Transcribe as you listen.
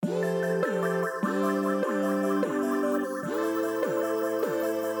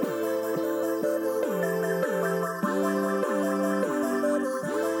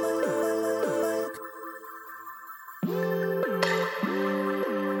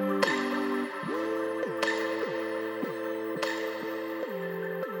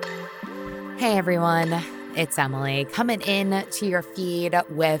Hey everyone, it's Emily coming in to your feed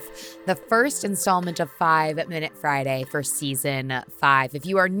with the first installment of 5 Minute Friday for season 5. If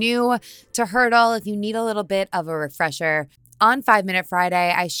you are new to Hurdle, if you need a little bit of a refresher, on 5 Minute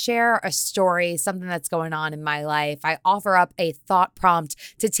Friday, I share a story, something that's going on in my life. I offer up a thought prompt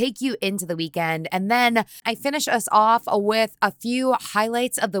to take you into the weekend. And then I finish us off with a few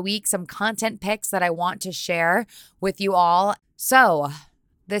highlights of the week, some content picks that I want to share with you all. So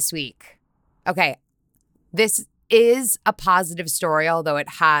this week, okay, this is a positive story, although it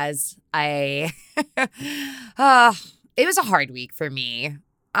has it was a hard week for me.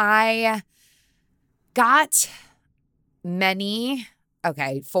 I got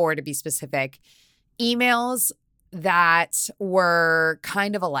four to be specific, emails that were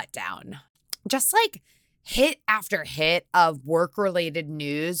kind of a letdown. Just like hit after hit of work-related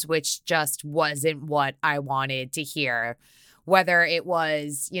news, which just wasn't what I wanted to hear. Whether it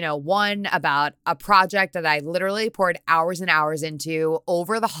was, one about a project that I literally poured hours and hours into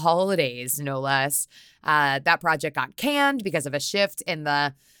over the holidays, no less. That project got canned because of a shift in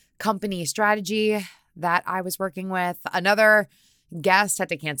the company strategy that I was working with. Another guest had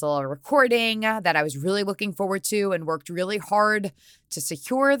to cancel a recording that I was really looking forward to and worked really hard to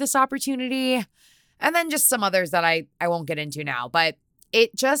secure this opportunity. And then just some others that I won't get into now. But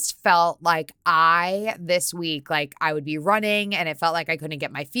it just felt like this week, I would be running and it felt like I couldn't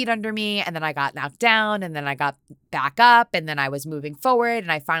get my feet under me. And then I got knocked down and then I got back up and then I was moving forward and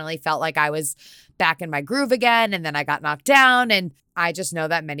I finally felt like I was back in my groove again. And then I got knocked down. And I just know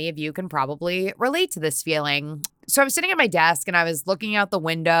that many of you can probably relate to this feeling. So I was sitting at my desk and I was looking out the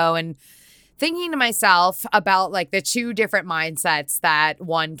window and thinking to myself about the two different mindsets that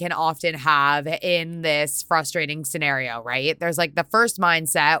one can often have in this frustrating scenario, right? There's the first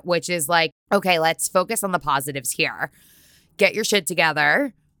mindset, which is okay, let's focus on the positives here. Get your shit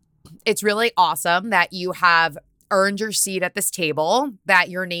together. It's really awesome that you have earned your seat at this table,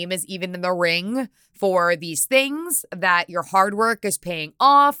 that your name is even in the ring for these things, that your hard work is paying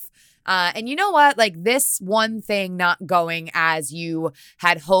off. And you know what? This one thing not going as you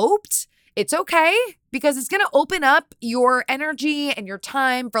had hoped, it's okay because it's going to open up your energy and your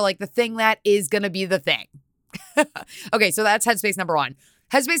time for the thing that is going to be the thing. Okay, so that's headspace number one.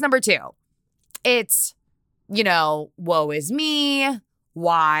 Headspace number two, it's, woe is me.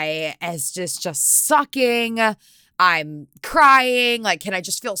 Why is this just sucking? I'm crying. Can I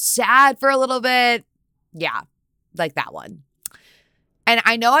just feel sad for a little bit? Yeah, that one. And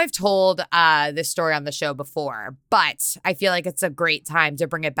I know I've told this story on the show before, but I feel like it's a great time to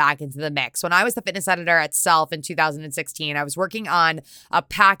bring it back into the mix. When I was the fitness editor at Self in 2016, I was working on a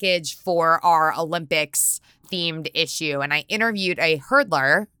package for our Olympics themed issue, and I interviewed a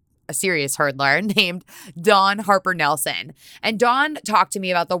serious hurdler named Dawn Harper Nelson. And Dawn talked to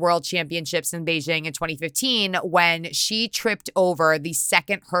me about the World Championships in Beijing in 2015 when she tripped over the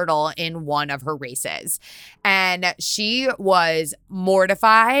second hurdle in one of her races. And she was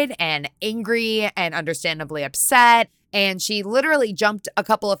mortified and angry and understandably upset. And she literally jumped a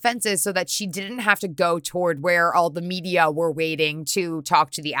couple of fences so that she didn't have to go toward where all the media were waiting to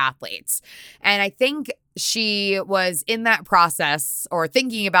talk to the athletes. And I think she was in that process or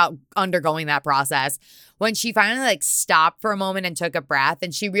thinking about undergoing that process when she finally stopped for a moment and took a breath.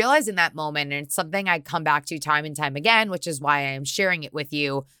 And she realized in that moment, and it's something I come back to time and time again, which is why I am sharing it with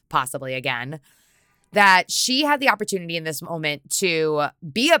you possibly again, that she had the opportunity in this moment to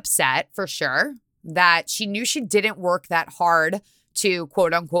be upset for sure, that she knew she didn't work that hard to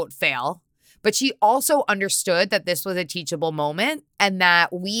quote unquote fail. But she also understood that this was a teachable moment and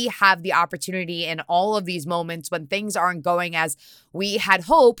that we have the opportunity in all of these moments when things aren't going as we had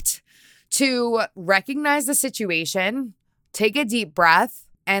hoped to recognize the situation, take a deep breath,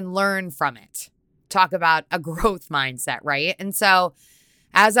 and learn from it. Talk about a growth mindset, right? And so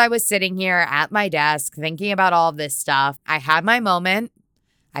as I was sitting here at my desk thinking about all of this stuff, I had my moment.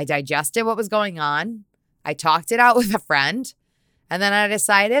 I digested what was going on. I talked it out with a friend. And then I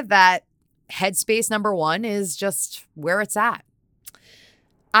decided that headspace number one is just where it's at.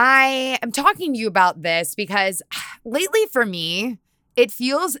 I am talking to you about this because lately for me, it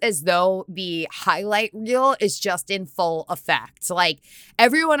feels as though the highlight reel is just in full effect.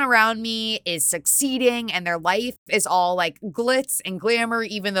 Everyone around me is succeeding and their life is all glitz and glamour,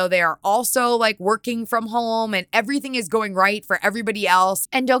 even though they are also working from home and everything is going right for everybody else.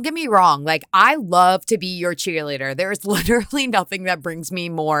 And don't get me wrong, I love to be your cheerleader. There is literally nothing that brings me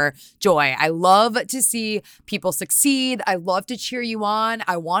more joy. I love to see people succeed. I love to cheer you on.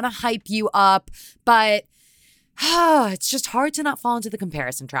 I want to hype you up, but it's just hard to not fall into the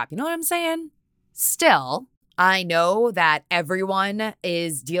comparison trap. You know what I'm saying? Still, I know that everyone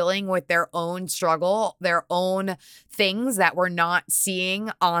is dealing with their own struggle, their own things that we're not seeing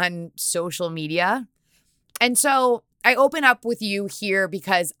on social media. And so I open up with you here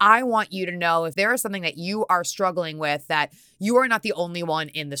because I want you to know if there is something that you are struggling with, that you are not the only one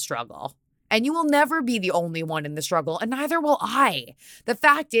in the struggle. And you will never be the only one in the struggle, and neither will I. The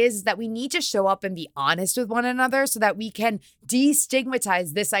fact is that we need to show up and be honest with one another so that we can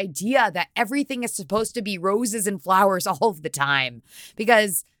destigmatize this idea that everything is supposed to be roses and flowers all of the time.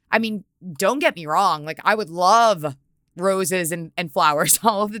 Because, I mean, don't get me wrong, like I would love roses and flowers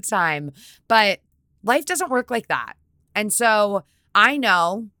all of the time, but life doesn't work like that. And so I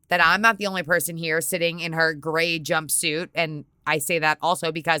know that I'm not the only person here sitting in her gray jumpsuit. And I say that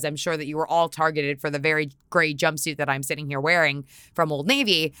also because I'm sure that you were all targeted for the very gray jumpsuit that I'm sitting here wearing from Old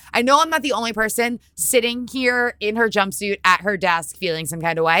Navy. I know I'm not the only person sitting here in her jumpsuit at her desk feeling some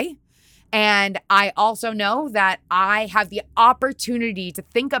kind of way. And I also know that I have the opportunity to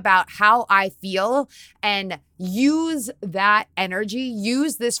think about how I feel and use that energy,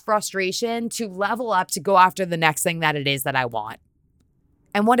 use this frustration to level up, to go after the next thing that it is that I want.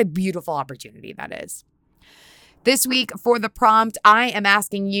 And what a beautiful opportunity that is. This week for the prompt, I am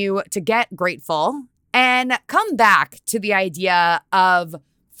asking you to get grateful and come back to the idea of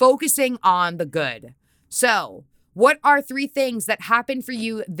focusing on the good. So, what are 3 things that happened for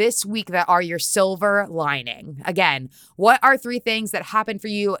you this week that are your silver lining? Again, what are 3 things that happened for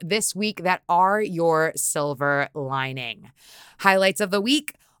you this week that are your silver lining? Highlights of the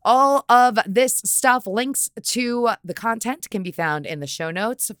week. All of this stuff, links to the content can be found in the show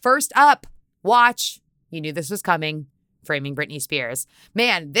notes. First up, watch. You knew this was coming. Framing Britney Spears.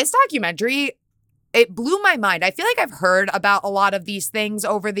 Man, this documentary, it blew my mind. I feel like I've heard about a lot of these things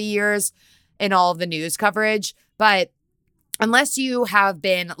over the years in all of the news coverage, but unless you have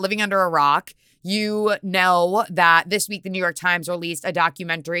been living under a rock, you know that this week the New York Times released a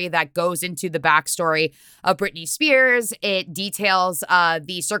documentary that goes into the backstory of Britney Spears. It details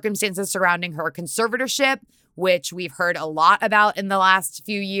the circumstances surrounding her conservatorship, which we've heard a lot about in the last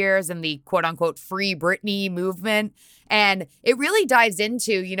few years in the quote unquote free Britney movement. And it really dives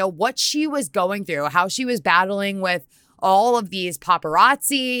into, what she was going through, how she was battling with all of these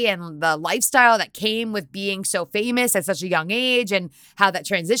paparazzi and the lifestyle that came with being so famous at such a young age, and how that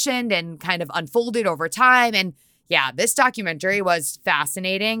transitioned and kind of unfolded over time. And yeah, this documentary was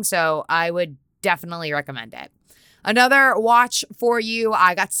fascinating. So I would definitely recommend it. Another watch for you,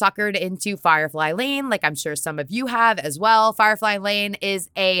 I got suckered into Firefly Lane, like I'm sure some of you have as well. Firefly Lane is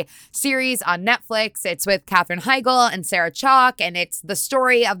a series on Netflix. It's with Katherine Heigl and Sarah Chalke, and it's the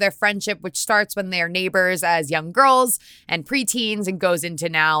story of their friendship, which starts when they're neighbors as young girls and preteens and goes into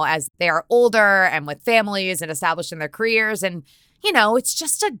now as they are older and with families and established in their careers. And it's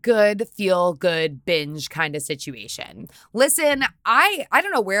just a good, feel-good binge kind of situation. Listen, I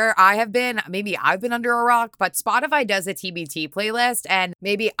don't know where I have been. Maybe I've been under a rock, but Spotify does a TBT playlist, and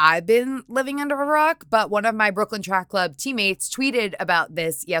maybe I've been living under a rock, but one of my Brooklyn Track Club teammates tweeted about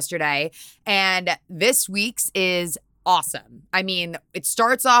this yesterday, and this week's is awesome. I mean, it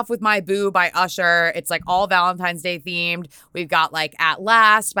starts off with My Boo by Usher. It's like all Valentine's Day themed. We've got like At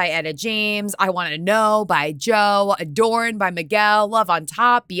Last by Etta James, I Want to Know by Joe, Adorn by Miguel, Love on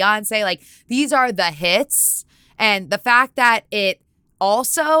Top, Beyonce. Like, these are the hits. And the fact that it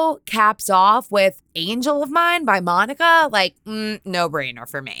also caps off with Angel of Mine by Monica, like, no brainer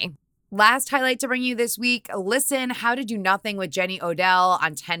for me. Last highlight to bring you this week, listen How to Do Nothing with Jenny Odell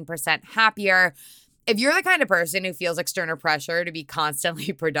on 10% Happier. If you're the kind of person who feels external pressure to be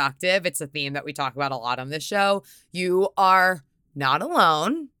constantly productive, it's a theme that we talk about a lot on this show, you are not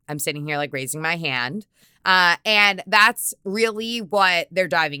alone. I'm sitting here like raising my hand. And that's really what they're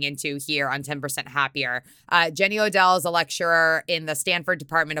diving into here on 10% Happier. Jenny Odell is a lecturer in the Stanford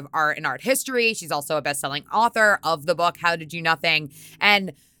Department of Art and Art History. She's also a best-selling author of the book, How to Do Nothing.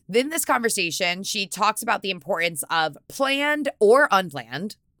 And in this conversation, she talks about the importance of planned or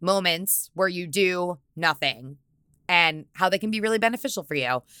unplanned moments where you do nothing and how they can be really beneficial for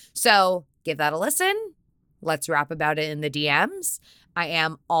you. So give that a listen. Let's rap about it in the DMs. I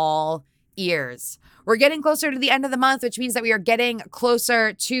am all ears. We're getting closer to the end of the month, which means that we are getting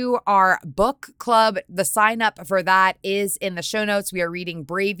closer to our book club. The sign up for that is in the show notes. We are reading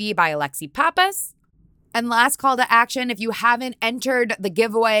Bravey by Alexi Pappas. And last call to action, if you haven't entered the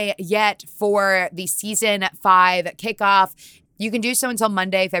giveaway yet for the season 5 kickoff, you can do so until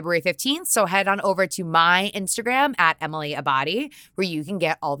Monday, February 15th. So head on over to my Instagram at Emily Abadi, where you can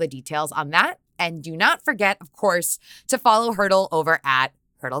get all the details on that. And do not forget, of course, to follow Hurdle over at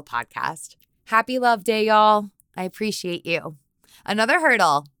Hurdle Podcast. Happy Love Day, y'all. I appreciate you. Another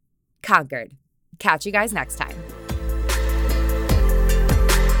hurdle conquered. Catch you guys next time.